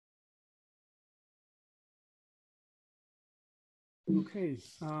Okay,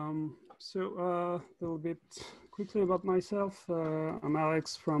 a little bit quickly about myself. I'm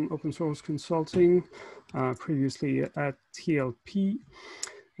Alex from Open Source Consulting, previously at TLP,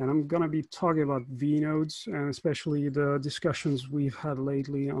 and I'm gonna be talking about vnodes and especially the discussions we've had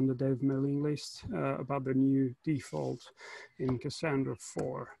lately on the dev mailing list about the new default in Cassandra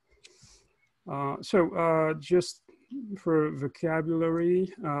 4. Just for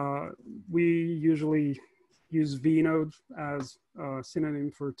vocabulary, we usually use vnode as a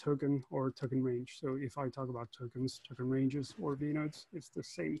synonym for token or token range. So if I talk about tokens, token ranges, or vnodes, it's the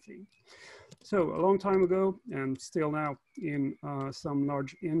same thing. So a long time ago, and still now in some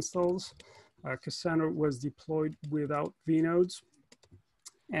large installs, Cassandra was deployed without vnodes,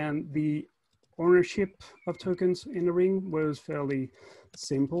 and the ownership of tokens in the ring was fairly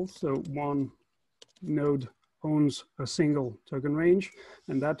simple. So one node owns a single token range,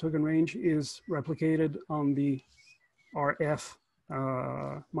 and that token range is replicated on the RF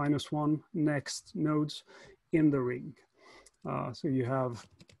 -1 next nodes in the ring. So you have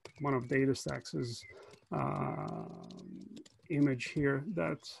one of DataStax's image here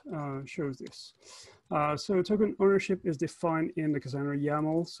that shows this. So token ownership is defined in the Cassandra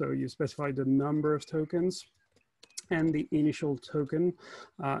YAML. So you specify the number of tokens and the initial token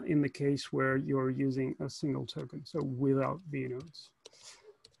in the case where you're using a single token, so without vnodes.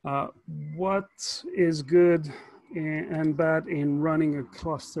 What is good and bad in running a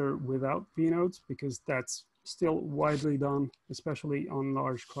cluster without vnodes? Because that's still widely done, especially on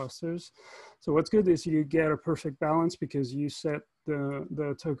large clusters. So what's good is you get a perfect balance because you set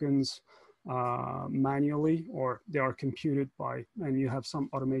the tokens manually, or they are computed by, and you have some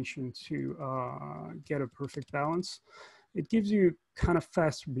automation to get a perfect balance. It gives you kind of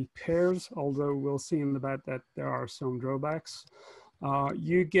fast repairs, although we'll see in the bad that there are some drawbacks.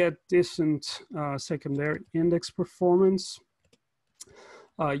 You get decent secondary index performance.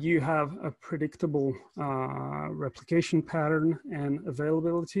 You have a predictable replication pattern and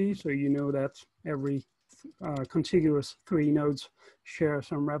availability, so you know that every contiguous 3 nodes share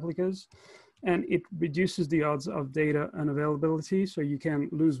some replicas, and it reduces the odds of data unavailability, so you can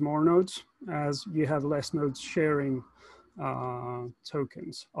lose more nodes as you have less nodes sharing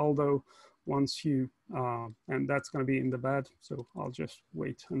tokens. Although once you, and that's going to be in the bad, so I'll just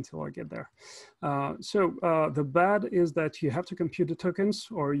wait until I get there. The bad is that you have to compute the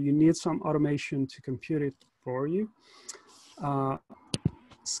tokens, or you need some automation to compute it for you.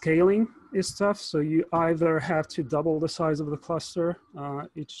 Scaling is tough, so you either have to double the size of the cluster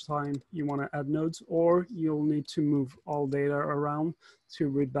each time you want to add nodes, or you'll need to move all data around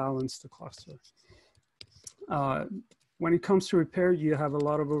to rebalance the cluster. When it comes to repair, you have a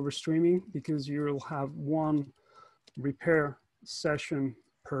lot of overstreaming because you'll have one repair session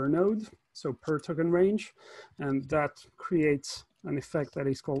per node, so per token range, and that creates an effect that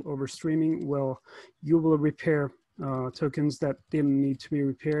is called overstreaming. Well, you will repair tokens that didn't need to be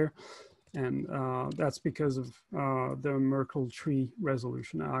repaired, and that's because of the Merkle tree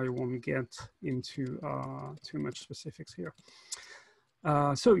resolution. I won't get into too much specifics here.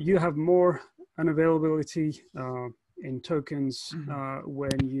 So you have more unavailability in tokens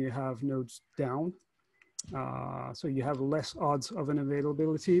when you have nodes down. So you have less odds of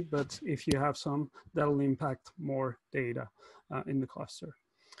unavailability, but if you have some, that'll impact more data in the cluster.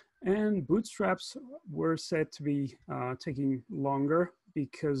 And bootstraps were said to be taking longer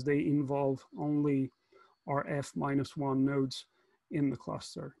because they involve only RF -1 nodes in the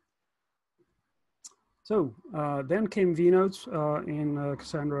cluster. So then came vnodes in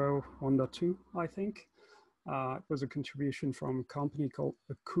Cassandra 1.2, I think. It was a contribution from a company called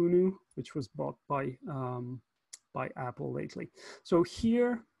Akunu, which was bought by Apple lately. So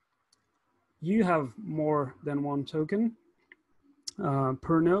here you have more than one token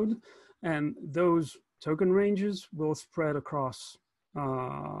per node, and those token ranges will spread across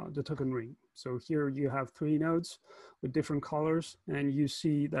the token ring. So here you have 3 nodes with different colors, and you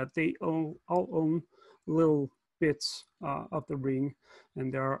see that they all own little bits of the ring,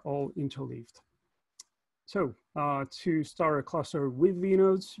 and they are all interleaved. So to start a cluster with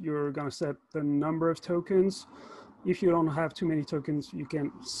vnodes, you're going to set the number of tokens. If you don't have too many tokens, you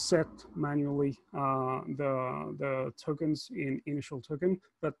can set manually the tokens in initial token.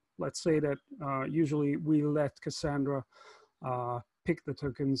 But let's say that usually we let Cassandra pick the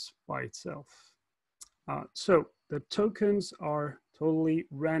tokens by itself. So the tokens are totally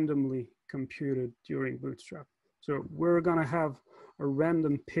randomly computed during Bootstrap. So we're going to have a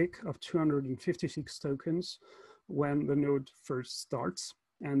random pick of 256 tokens when the node first starts,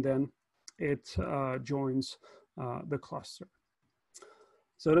 and then it joins the cluster.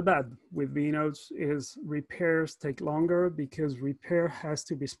 So the bad with vnodes is repairs take longer because repair has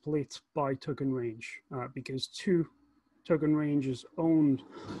to be split by token range because two token ranges owned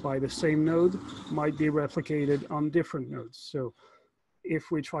by the same node might be replicated on different nodes. So if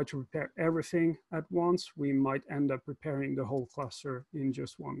we try to repair everything at once, we might end up repairing the whole cluster in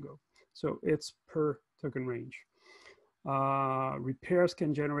just one go. So it's per token range. Repairs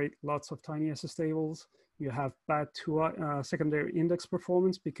can generate lots of tiny SS tables. You have bad secondary index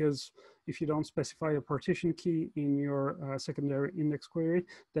performance because if you don't specify a partition key in your secondary index query,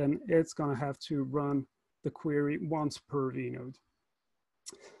 then it's going to have to run the query once per vnode.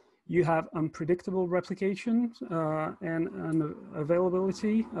 You have unpredictable replication and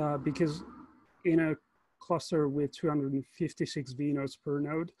availability because in a cluster with 256 vnodes per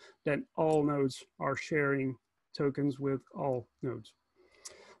node, then all nodes are sharing tokens with all nodes.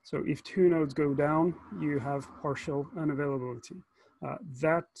 So if two nodes go down, you have partial unavailability.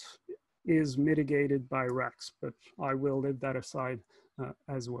 That is mitigated by racks, but I will leave that aside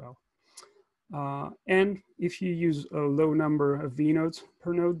as well. And if you use a low number of vnodes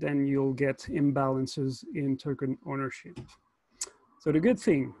per node, then you'll get imbalances in token ownership. So the good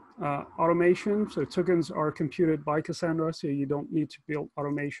thing, automation, so tokens are computed by Cassandra, so you don't need to build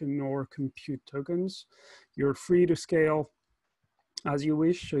automation nor compute tokens. You're free to scale as you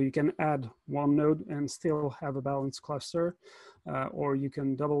wish, so you can add one node and still have a balanced cluster, or you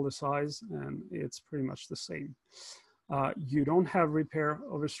can double the size and it's pretty much the same. You don't have repair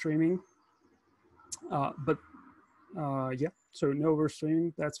overstreaming, yeah, so no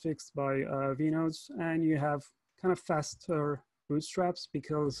overstreaming, that's fixed by vnodes, and you have kind of faster bootstraps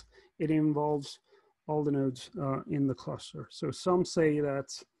because it involves all the nodes in the cluster. So some say that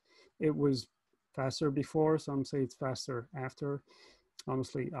it was faster before, some say it's faster after.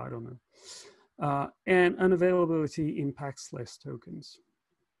 Honestly, I don't know. And unavailability impacts less tokens.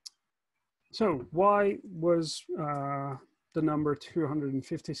 So why was the number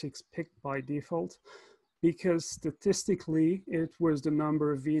 256 picked by default? Because statistically, it was the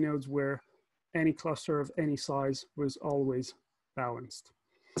number of vnodes where any cluster of any size was always balanced.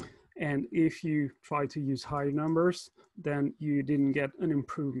 And if you try to use high numbers, then you didn't get an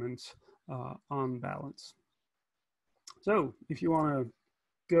improvement on balance. So if you want to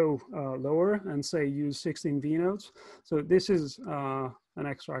go lower and say use 16 vnodes, so this is an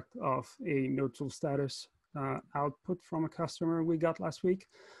extract of a node tool status output from a customer we got last week.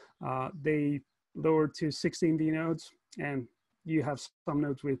 They lowered to 16 vnodes, and you have some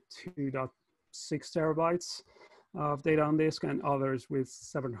nodes with 2.6 terabytes of data on disk and others with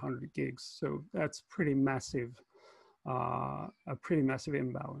 700 gigs. So that's pretty massive, a pretty massive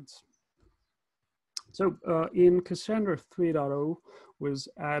imbalance. So in Cassandra 4.0 was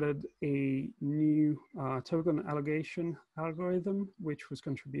added a new token allegation algorithm, which was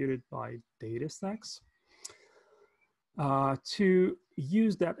contributed by DataStax. To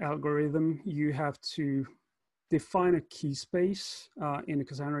use that algorithm, you have to define a key space in the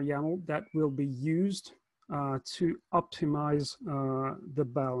Cassandra YAML that will be used to optimize the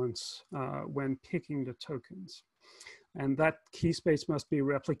balance when picking the tokens. And that key space must be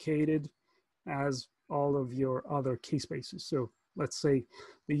replicated as all of your other key spaces. So let's say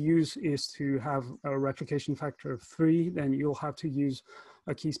the use is to have a replication factor of 3, then you'll have to use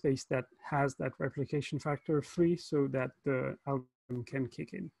a key space that has that replication factor of 3 so that the algorithm can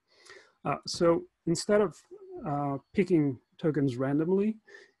kick in. So instead of picking tokens randomly,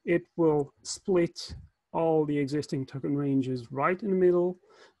 it will split all the existing token ranges right in the middle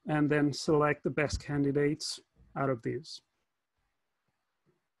and then select the best candidates out of these.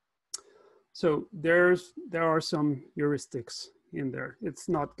 So there are some heuristics in there. It's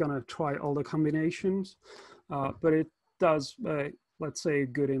not gonna try all the combinations, but it does, let's say, a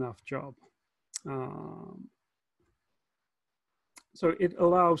good enough job. So it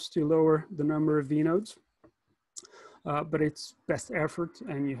allows to lower the number of vnodes, but it's best effort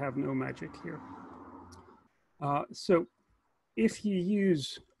and you have no magic here. So if you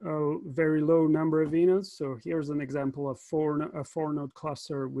use a very low number of vnodes, so here's an example of a 4-node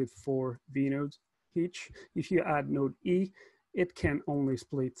cluster with 4 vnodes each. If you add node E, it can only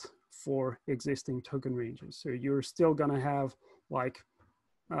split 4 existing token ranges. So you're still gonna have like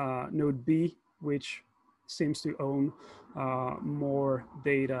node B, which seems to own more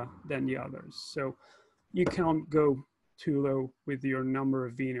data than the others. So you can't go too low with your number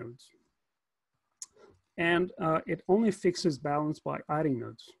of vnodes. And it only fixes balance by adding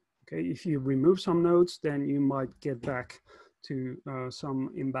nodes. Okay, if you remove some nodes, then you might get back to some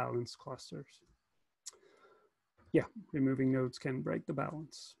imbalanced clusters. Yeah, removing nodes can break the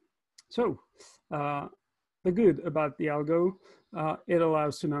balance. So The good about the algo, it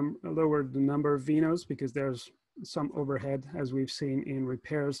allows to lower the number of vnodes because there's some overhead, as we've seen in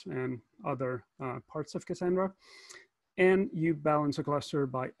repairs and other parts of Cassandra. And you balance a cluster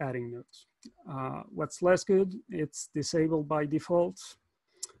by adding nodes. What's less good, it's disabled by default,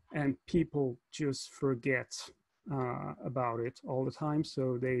 and people just forget about it all the time.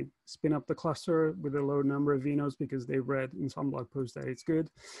 So they spin up the cluster with a low number of vnodes because they read in some blog post that it's good,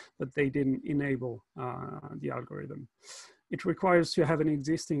 but they didn't enable the algorithm. It requires to have an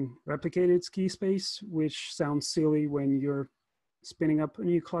existing replicated key space, which sounds silly when you're spinning up a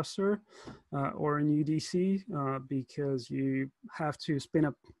new cluster or a new DC because you have to spin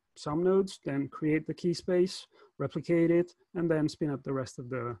up some nodes, then create the key space, replicate it, and then spin up the rest of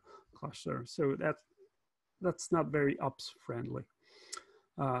the cluster. So that's not very ops friendly.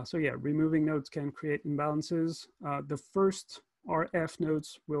 So yeah, removing nodes can create imbalances. The first RF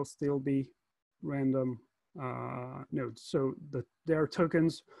nodes will still be random nodes. So their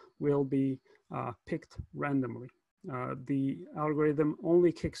tokens will be picked randomly. The algorithm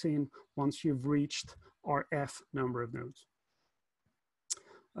only kicks in once you've reached RF number of nodes.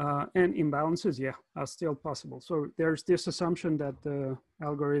 And imbalances, yeah, are still possible. So there's this assumption that the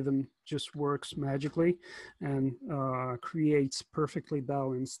algorithm just works magically and creates perfectly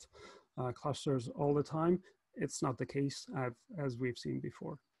balanced clusters all the time. It's not the case, as we've seen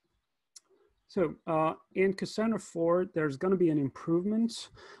before. So in Cassandra 4, there's going to be an improvement,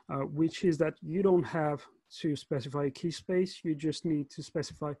 which is that you don't have to specify a key space. You just need to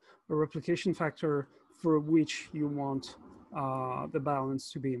specify a replication factor for which you want the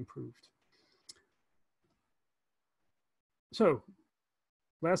balance to be improved. So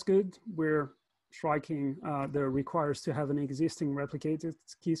that's good. We're striking the requires to have an existing replicated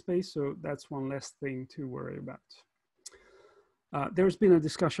key space. So that's one less thing to worry about. There's been a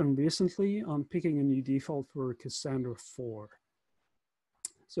discussion recently on picking a new default for Cassandra 4.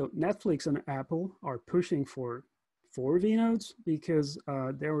 So Netflix and Apple are pushing for 4 vnodes because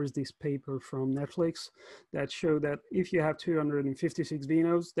there was this paper from Netflix that showed that if you have 256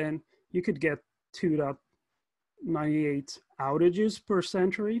 vnodes, then you could get 2.98 outages per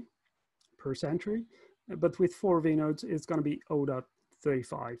century. But with 4 vnodes, it's going to be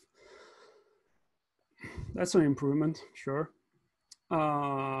 0.35. That's an improvement, sure.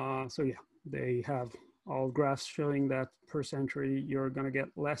 So yeah, they have all graphs showing that per century you're going to get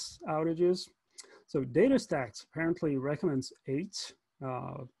less outages. So DataStax apparently recommends 8,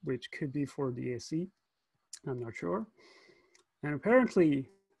 which could be for DAC. I'm not sure. And apparently,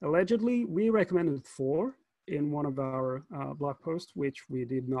 allegedly, we recommended 4 in one of our blog posts, which we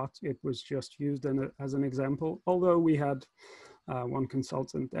did not. It was just used as an example, although we had one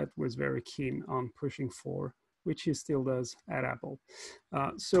consultant that was very keen on pushing 4, which he still does at Apple.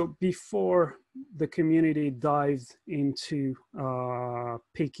 So before the community dived into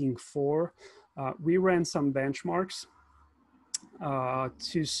picking 4, we ran some benchmarks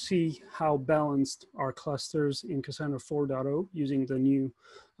to see how balanced our clusters in Cassandra 4.0 using the new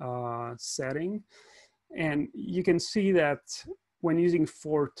setting. And you can see that when using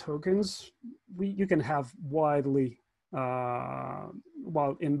 4 tokens, you can have widely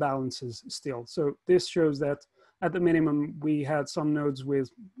imbalances still. So this shows that at the minimum, we had some nodes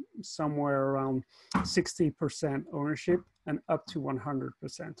with somewhere around 60% ownership and up to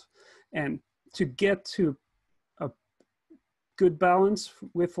 100%. And to get to a good balance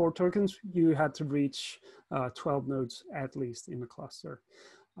with 4 tokens, you had to reach 12 nodes at least in the cluster.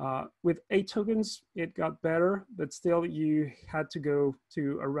 With 8 tokens, it got better, but still you had to go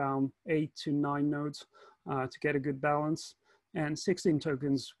to around 8 to 9 nodes to get a good balance. And 16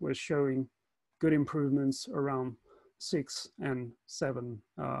 tokens was showing good improvements around 6 and 7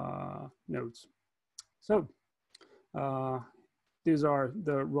 nodes. So these are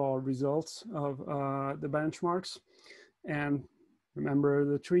the raw results of the benchmarks. And remember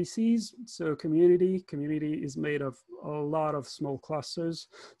the 3 C's. So community is made of a lot of small clusters.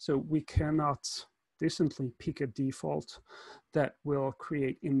 So we cannot decently pick a default that will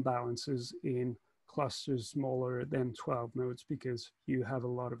create imbalances in clusters smaller than 12 nodes because you have a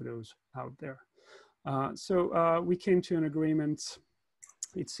lot of those out there. So we came to an agreement.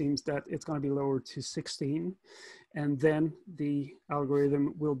 It seems that it's going to be lowered to 16, and then the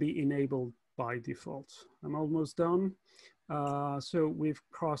algorithm will be enabled by default. I'm almost done. So we've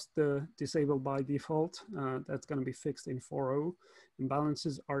crossed the disable by default. That's going to be fixed in 4.0.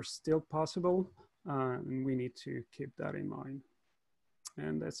 Imbalances are still possible, and we need to keep that in mind.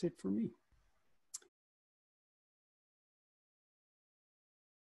 And that's it for me.